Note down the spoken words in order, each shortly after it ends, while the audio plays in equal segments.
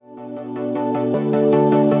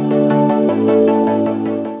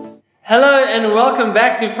Hello and welcome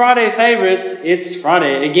back to Friday Favorites. It's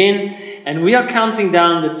Friday again, and we are counting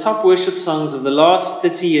down the top worship songs of the last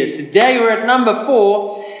 30 years. Today we're at number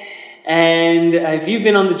 4, and if you've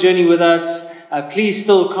been on the journey with us, please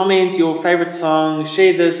still comment your favorite song,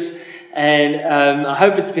 share this, and I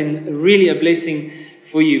hope it's been really a blessing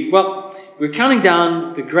for you. Well, we're counting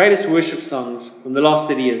down the greatest worship songs from the last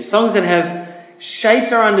 30 years, songs that have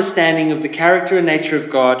shaped our understanding of the character and nature of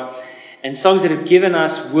God, and songs that have given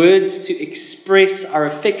us words to express our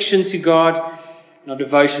affection to God and our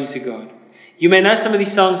devotion to God. You may know some of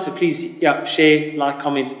these songs, so please share, like,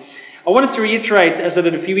 comment. I wanted to reiterate, as I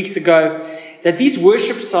did a few weeks ago, that these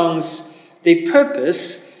worship songs, their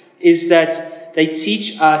purpose is that they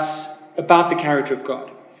teach us about the character of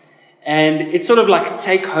God. And it's sort of like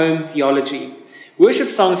take-home theology. Worship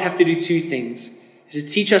songs have to do two things. It's to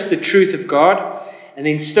teach us the truth of God and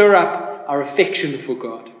then stir up our affection for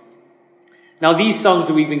God. Now, these songs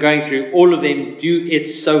that we've been going through, all of them do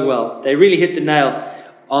it so well. They really hit the nail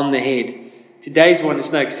on the head. Today's one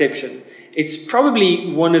is no exception. It's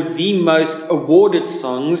probably one of the most awarded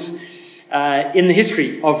songs in the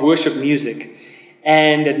history of worship music.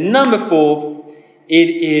 And at number 4, it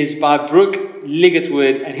is by Brooke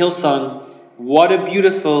Liggett-Wood and Hillsong, What a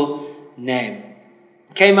Beautiful Name.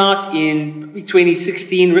 It came out in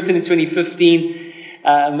 2016, written in 2015,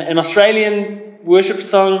 an Australian worship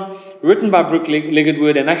song, written by Brooke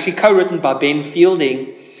Liggett-Wood and actually co-written by Ben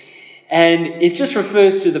Fielding. And it just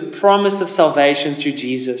refers to the promise of salvation through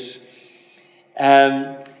Jesus.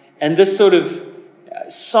 And this sort of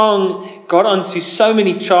song got onto so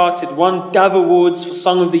many charts. It won Dove Awards for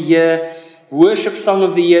Song of the Year, Worship Song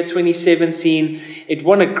of the Year 2017. It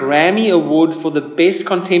won a Grammy Award for the Best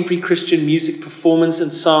Contemporary Christian Music Performance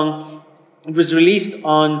and Song. It was released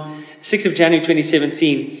on 6th of January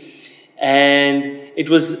 2017. And it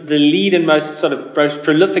was the lead and most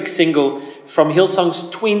prolific single from Hillsong's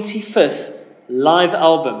 25th live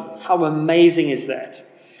album. How amazing is that?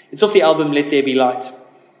 It's off the album Let There Be Light.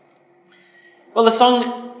 Well, the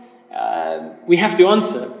song, we have to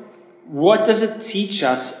answer. What does it teach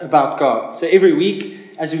us about God? So every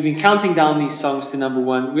week, as we've been counting down these songs to number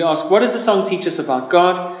 1, we ask, what does the song teach us about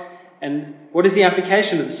God? And what is the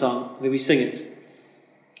application of the song that we sing it?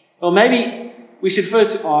 Well, maybe we should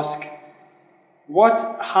first ask, what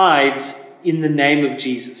hides in the name of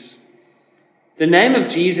Jesus? The name of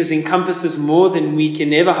Jesus encompasses more than we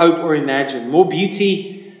can ever hope or imagine. More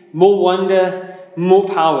beauty, more wonder, more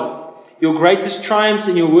power. Your greatest triumphs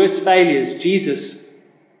and your worst failures. Jesus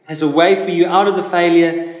has a way for you out of the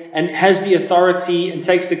failure and has the authority and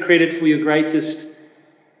takes the credit for your greatest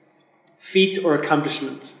feat or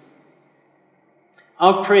accomplishment.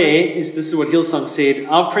 Our prayer is, this is what Hillsong said,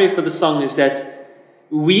 our prayer for the song is that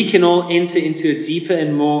we can all enter into a deeper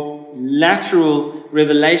and more lateral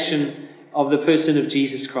revelation of the person of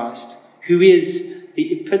Jesus Christ, who is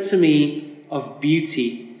the epitome of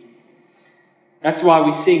beauty. That's why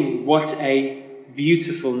we sing, what a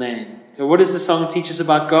beautiful name. So what does the song teach us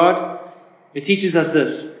about God? It teaches us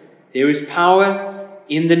this: there is power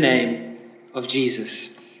in the name of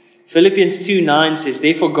Jesus. Philippians 2:9 says,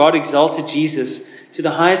 therefore God exalted Jesus to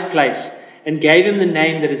the highest place and gave him the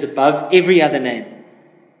name that is above every other name.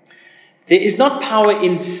 There is not power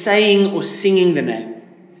in saying or singing the name,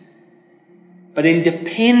 but in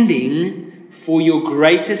depending for your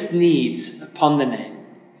greatest needs upon the name.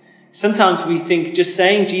 Sometimes we think just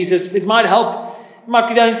saying Jesus, it might help. It might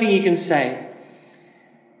be the only thing you can say.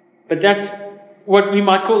 But that's what we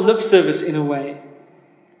might call lip service in a way.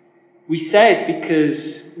 We say it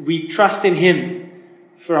because we trust in him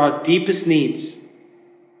for our deepest needs,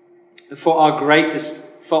 for our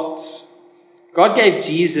greatest faults. God gave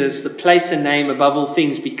Jesus the place and name above all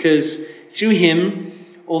things because through him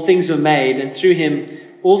all things were made and through him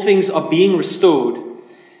all things are being restored.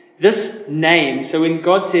 This name, so when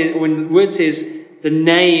the word says the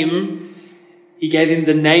name, he gave him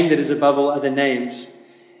the name that is above all other names.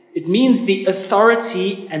 It means the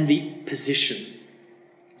authority and the position.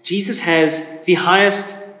 Jesus has the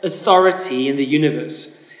highest authority in the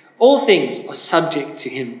universe. All things are subject to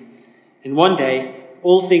him. And one day,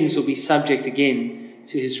 all things will be subject again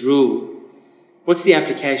to his rule. What's the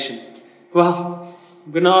application? Well,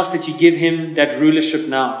 I'm going to ask that you give him that rulership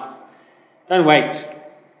now. Don't wait.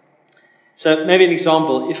 So maybe an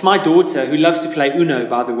example. If my daughter, who loves to play Uno,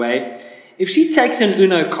 by the way, if she takes an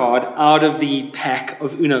Uno card out of the pack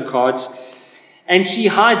of Uno cards and she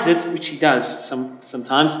hides it, which she does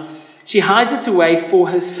sometimes, she hides it away for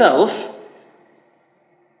herself,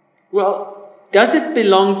 well, does it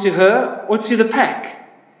belong to her or to the pack?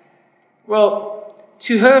 Well,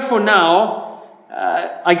 to her for now,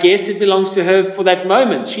 I guess it belongs to her for that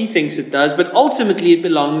moment. She thinks it does, but ultimately it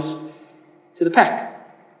belongs to the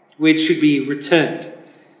pack, where it should be returned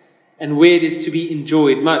and where it is to be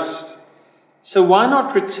enjoyed most. So why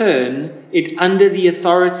not return it under the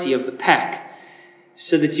authority of the pack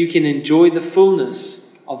so that you can enjoy the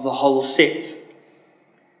fullness of the whole set?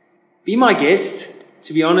 Be my guest.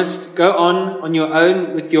 To be honest, go on your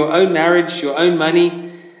own with your own marriage, your own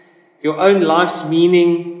money, your own life's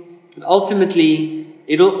meaning. But ultimately,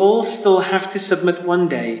 it'll all still have to submit one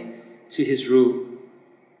day to his rule.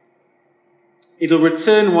 It'll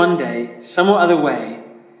return one day, some or other way,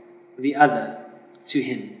 or the other, to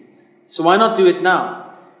him. So why not do it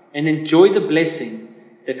now and enjoy the blessing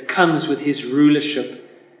that comes with his rulership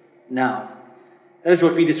now? That is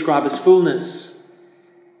what we describe as fullness.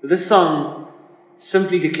 This song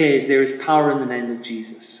simply declares there is power in the name of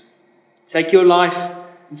Jesus. Take your life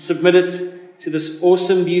and submit it to this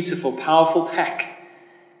awesome, beautiful, powerful pack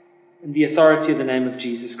in the authority of the name of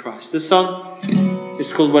Jesus Christ. This song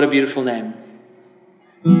is called What a Beautiful Name.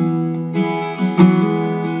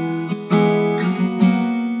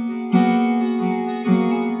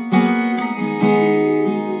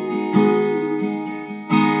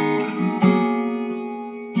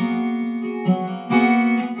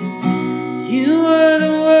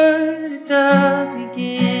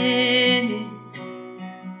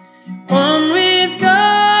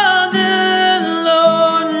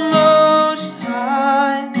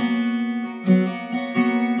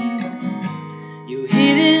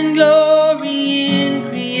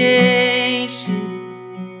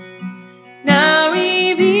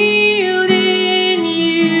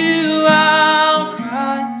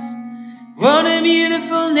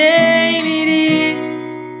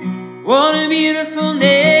 What a beautiful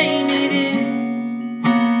name it is,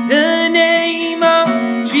 the name of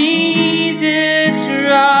Jesus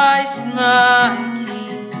Christ, my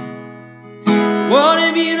King. What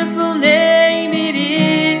a beautiful name it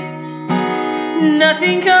is,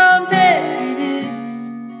 nothing compares to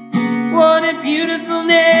this. What a beautiful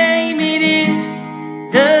name it is,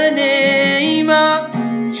 the name of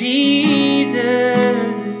Jesus.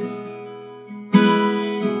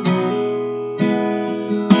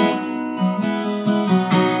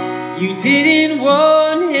 You didn't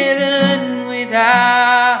want heaven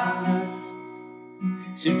without us,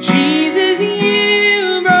 so Jesus,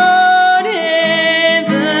 you brought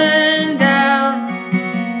heaven down.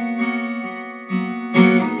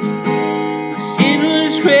 My sin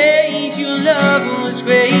was great, your love was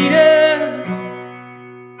greater.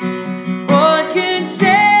 What could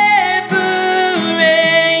separate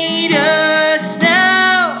us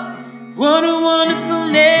now? What a wonderful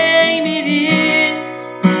name it is.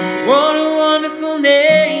 What a wonderful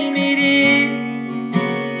name it is,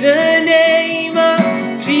 the name of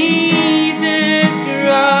Jesus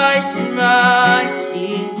Christ, my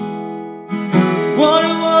King. What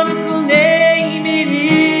a wonderful name it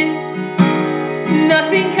is,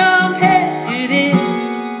 nothing compares to this.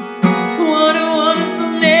 What a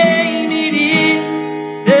wonderful name it is,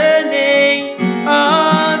 the name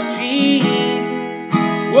of Jesus.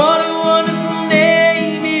 What a wonderful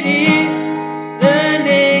name it is, the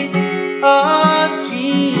name of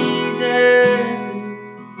Jesus.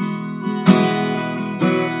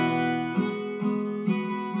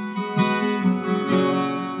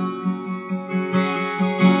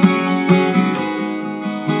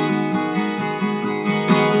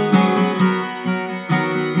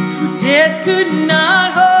 For death could not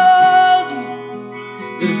hold you,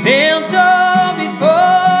 the veil tore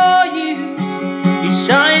before you. You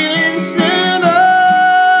silenced the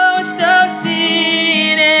boast of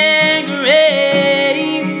sin and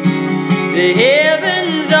grave. The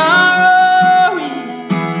heavens are roaring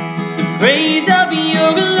the praise of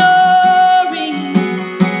your glory,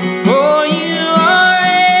 for you are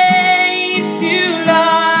raised to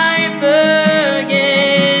life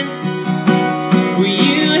again. For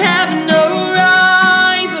you have no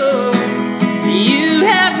rival, you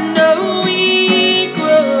have no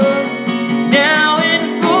equal. Now and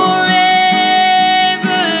forever,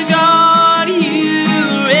 God, you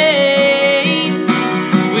reign.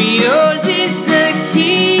 For yours is the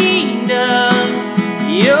kingdom,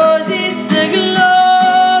 yours is the glory.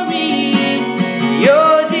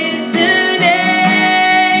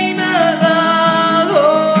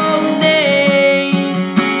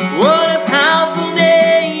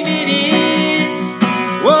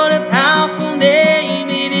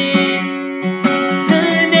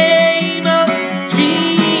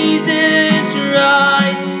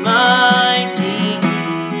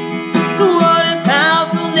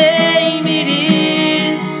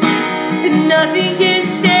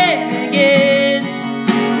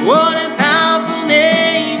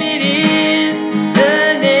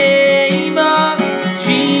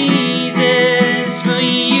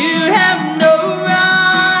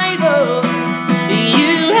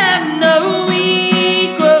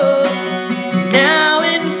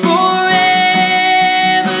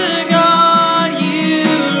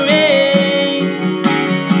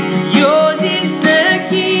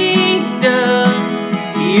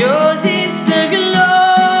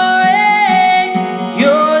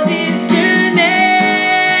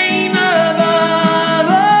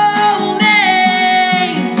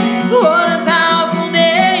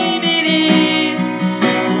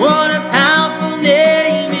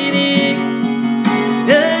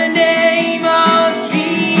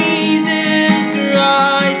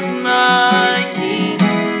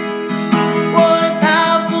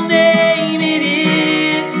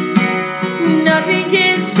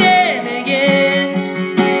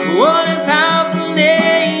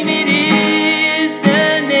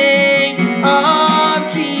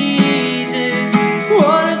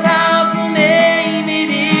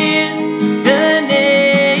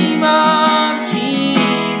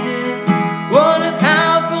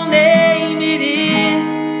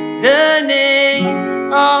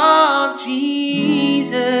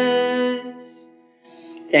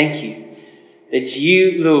 that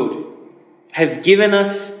you, Lord, have given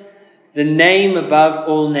us the name above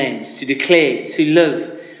all names to declare, to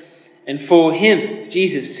live, and for Him,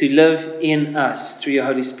 Jesus, to live in us through your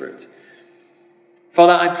Holy Spirit.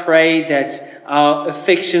 Father, I pray that our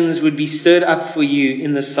affections would be stirred up for you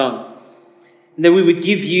in this song, and that we would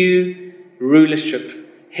give you rulership,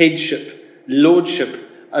 headship, lordship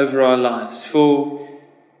over our lives, for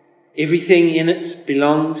everything in it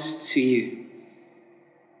belongs to you.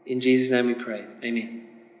 In Jesus' name we pray. Amen.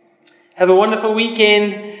 Have a wonderful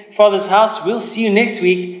weekend, Father's House. We'll see you next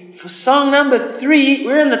week for song number 3.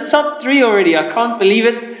 We're in the top 3 already. I can't believe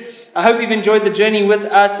it. I hope you've enjoyed the journey with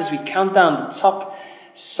us as we count down the top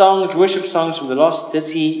songs, worship songs from the last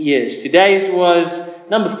 30 years. Today's was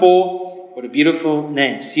number 4. What a beautiful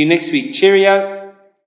name. See you next week. Cheerio.